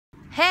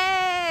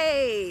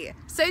Hey!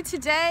 So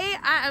today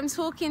I am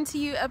talking to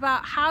you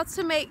about how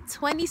to make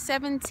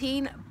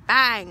 2017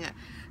 bang.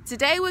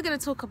 Today we're going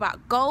to talk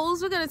about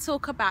goals, we're going to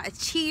talk about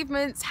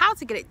achievements, how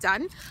to get it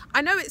done.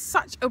 I know it's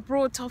such a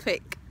broad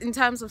topic in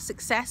terms of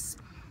success,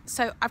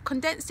 so I've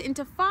condensed it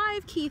into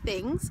 5 key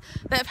things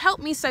that have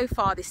helped me so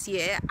far this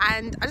year,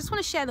 and I just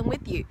want to share them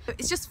with you.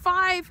 It's just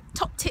 5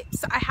 top tips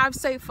that I have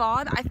so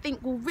far that I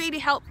think will really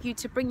help you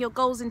to bring your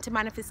goals into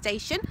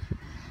manifestation.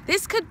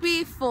 This could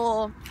be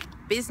for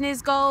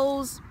business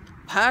goals,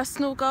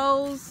 personal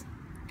goals,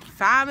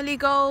 family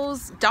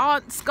goals,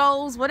 dance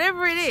goals,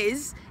 whatever it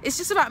is. It's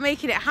just about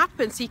making it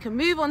happen so you can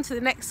move on to the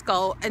next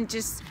goal and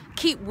just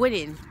keep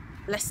winning.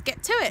 Let's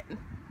get to it.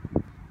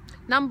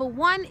 Number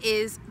 1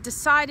 is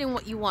deciding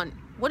what you want.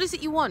 What is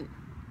it you want?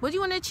 What do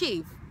you want to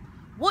achieve?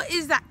 What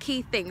is that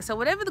key thing? So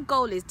whatever the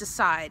goal is,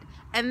 decide,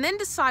 and then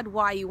decide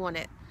why you want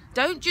it.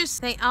 Don't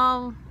just say,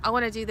 oh, I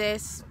want to do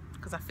this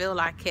because I feel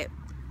like it.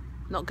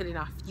 Not good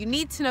enough. You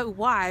need to know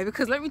why,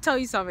 because let me tell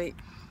you something.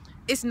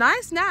 It's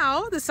nice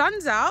now, the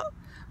sun's out,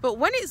 but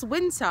when it's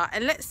winter,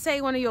 and let's say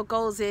one of your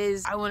goals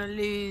is, I want to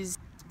lose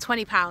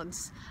 20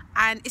 pounds,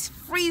 and it's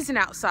freezing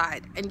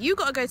outside, and you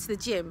got to go to the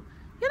gym,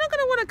 you're not going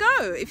to want to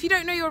go if you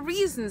don't know your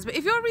reasons. But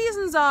if your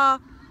reasons are,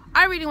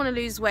 I really want to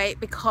lose weight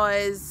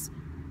because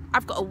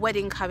I've got a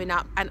wedding coming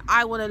up, and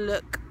I want to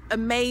look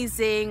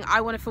amazing,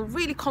 I want to feel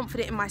really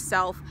confident in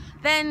myself,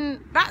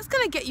 then that's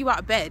going to get you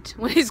out of bed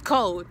when it's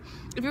cold.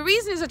 If your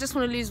reason is I just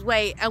want to lose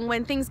weight, and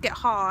when things get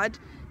hard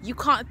you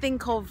can't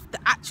think of the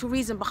actual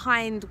reason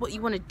behind what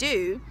you want to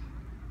do,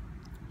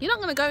 you're not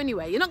going to go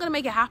anywhere, you're not going to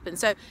make it happen.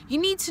 So you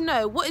need to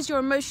know, what is your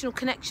emotional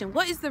connection?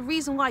 What is the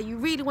reason why you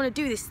really want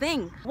to do this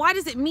thing? Why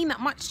does it mean that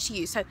much to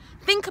you? So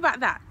think about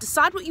that.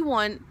 Decide what you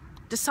want,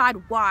 decide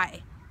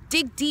why.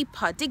 Dig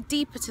deeper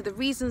to the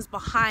reasons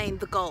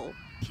behind the goal.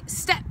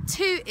 Step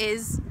 2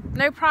 is,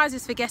 no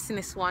prizes for guessing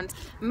this one.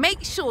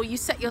 Make sure you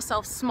set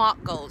yourself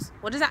SMART goals.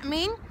 What does that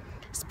mean?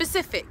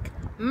 Specific,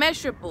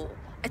 measurable,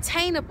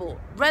 attainable,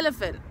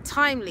 relevant,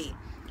 timely.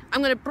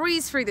 I'm going to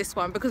breeze through this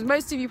one because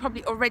most of you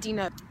probably already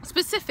know.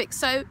 Specific,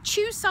 so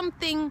choose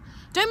something,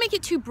 don't make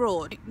it too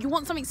broad. You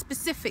want something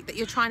specific that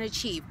you're trying to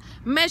achieve.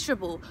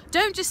 Measurable,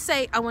 don't just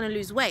say I want to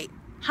lose weight.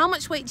 How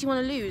much weight do you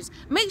want to lose?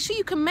 Make sure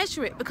you can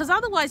measure it, because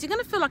otherwise you're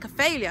going to feel like a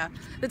failure.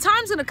 The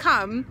time's going to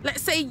come,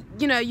 let's say,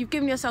 you know, you've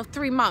given yourself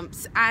 3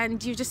 months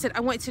and you just said I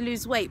want to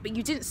lose weight, but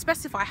you didn't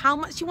specify how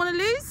much you want to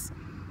lose.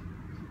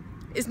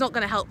 It's not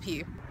going to help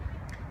you.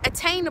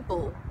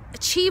 Attainable,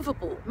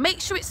 achievable,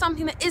 make sure it's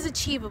something that is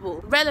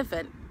achievable.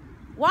 Relevant,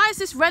 why is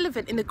this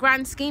relevant in the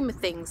grand scheme of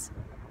things?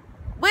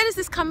 Where does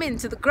this come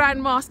into the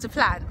grand master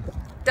plan?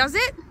 Does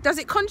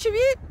it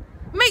contribute?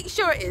 Make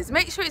sure it is,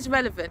 make sure it's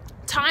relevant.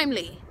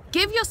 Timely,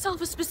 give yourself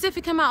a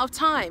specific amount of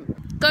time.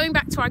 Going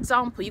back to our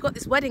example, you got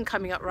this wedding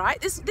coming up, right?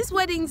 This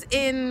wedding's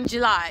in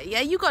July,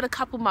 yeah? You got a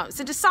couple months,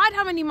 so decide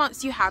how many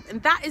months you have,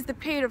 and that is the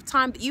period of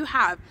time that you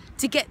have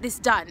to get this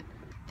done.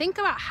 Think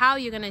about how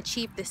you're going to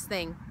achieve this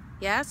thing,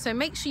 yeah? So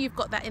make sure you've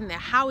got that in there.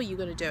 How are you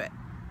going to do it?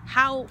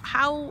 How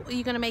are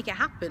you going to make it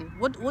happen?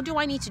 What do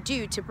I need to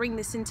do to bring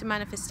this into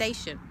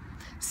manifestation?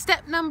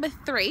 Step number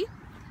 3,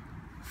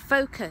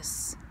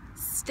 focus.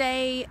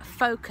 Stay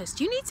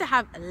focused. You need to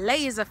have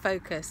laser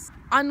focus,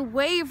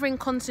 unwavering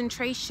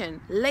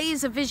concentration,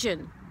 laser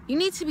vision. You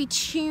need to be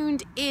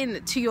tuned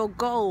in to your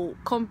goal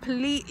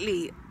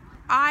completely.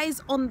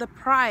 Eyes on the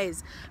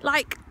prize,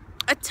 like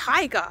a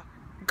tiger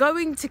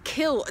going to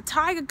kill, a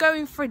tiger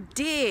going for a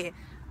deer.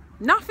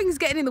 Nothing's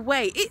getting in the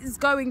way, it is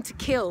going to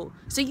kill.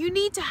 So you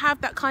need to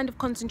have that kind of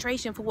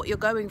concentration for what you're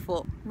going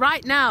for.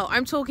 Right now,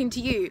 I'm talking to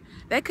you.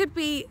 There could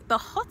be the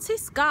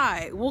hottest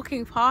guy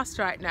walking past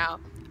right now.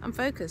 I'm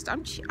focused,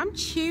 I'm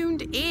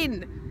tuned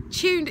in.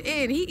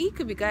 He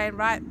could be going,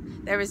 right,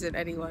 there isn't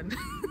anyone.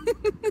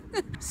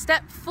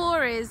 Step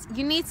 4 is,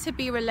 you need to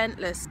be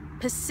relentless,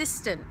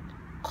 persistent,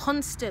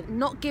 constant,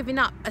 not giving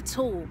up at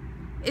all.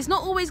 It's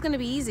not always going to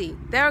be easy.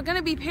 There are going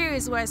to be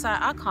periods where it's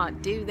like, I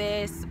can't do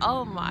this.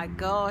 Oh my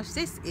gosh,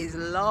 this is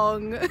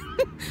long.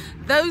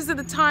 Those are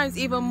the times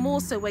even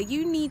more so where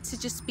you need to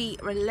just be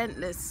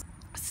relentless.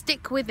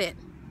 Stick with it.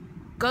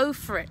 Go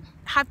for it.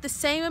 Have the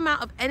same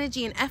amount of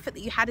energy and effort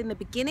that you had in the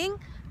beginning,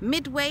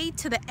 midway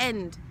to the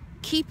end.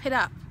 Keep it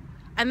up.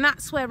 And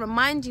that's where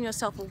reminding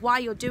yourself of why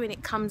you're doing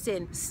it comes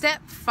in.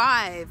 Step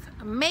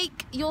 5,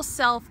 make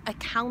yourself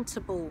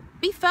accountable.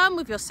 Be firm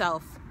with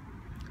yourself.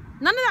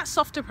 None of that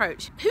soft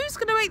approach. Who's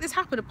going to make this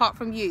happen apart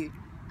from you?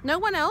 No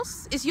one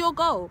else. It's your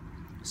goal.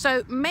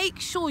 So make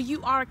sure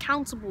you are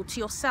accountable to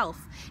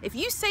yourself. If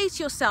you say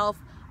to yourself,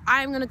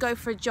 I'm going to go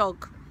for a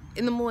jog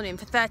in the morning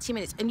for 30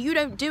 minutes, and you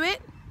don't do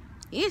it,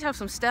 you need to have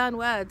some stern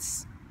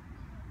words.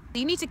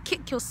 You need to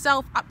kick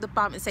yourself up the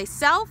bum and say,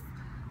 self,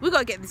 we got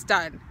to get this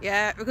done,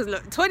 yeah? Because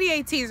look,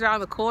 2018 is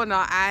around the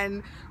corner,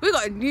 and we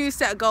got a new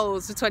set of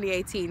goals for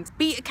 2018.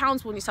 Be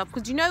accountable on yourself,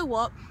 because you know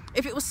what?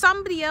 If it was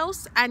somebody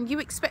else and you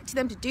expected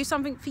them to do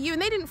something for you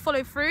and they didn't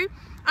follow through,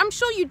 I'm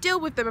sure you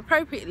deal with them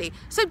appropriately.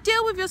 So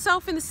deal with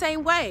yourself in the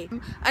same way.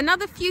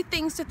 Another few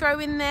things to throw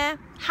in there: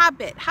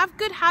 habit. Have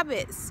good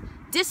habits.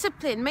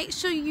 Discipline. Make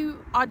sure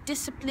you are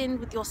disciplined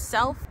with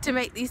yourself to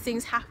make these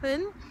things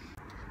happen.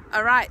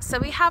 All right, so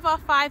we have our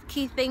 5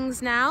 key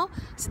things now.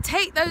 So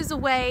take those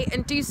away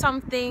and do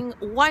something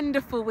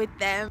wonderful with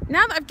them.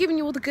 Now that I've given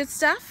you all the good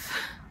stuff,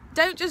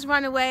 don't just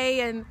run away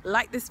and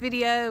like this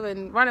video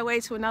and run away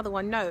to another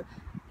one. No,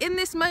 in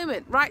this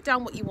moment, write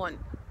down what you want.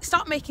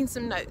 Start making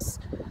some notes.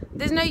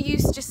 There's no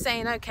use just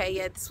saying, okay,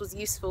 yeah, this was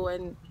useful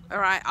and all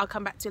right, I'll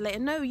come back to it later.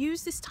 No,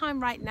 use this time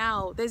right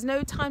now. There's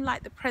no time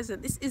like the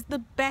present. This is the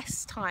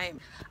best time.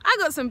 I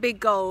got some big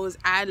goals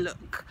and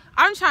look,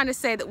 I'm trying to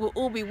say that we'll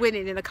all be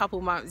winning in a couple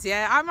months,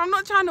 yeah? I'm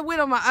not trying to win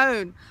on my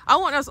own. I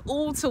want us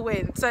all to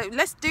win. So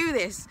let's do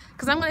this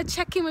because I'm going to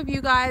check in with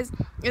you guys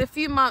in a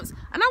few months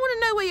and I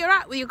want to know where you're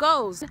at with your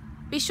goals.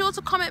 Be sure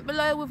to comment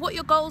below with what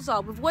your goals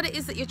are, with what it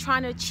is that you're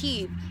trying to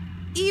achieve.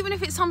 Even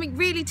if it's something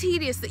really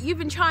tedious that you've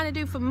been trying to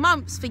do for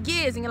months, for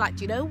years, and you're like,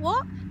 do you know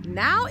what?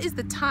 Now is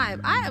the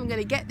time. I am going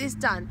to get this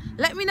done.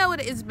 Let me know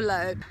what it is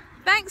below.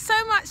 Thanks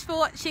so much for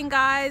watching,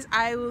 guys.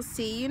 I will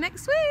see you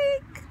next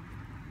week.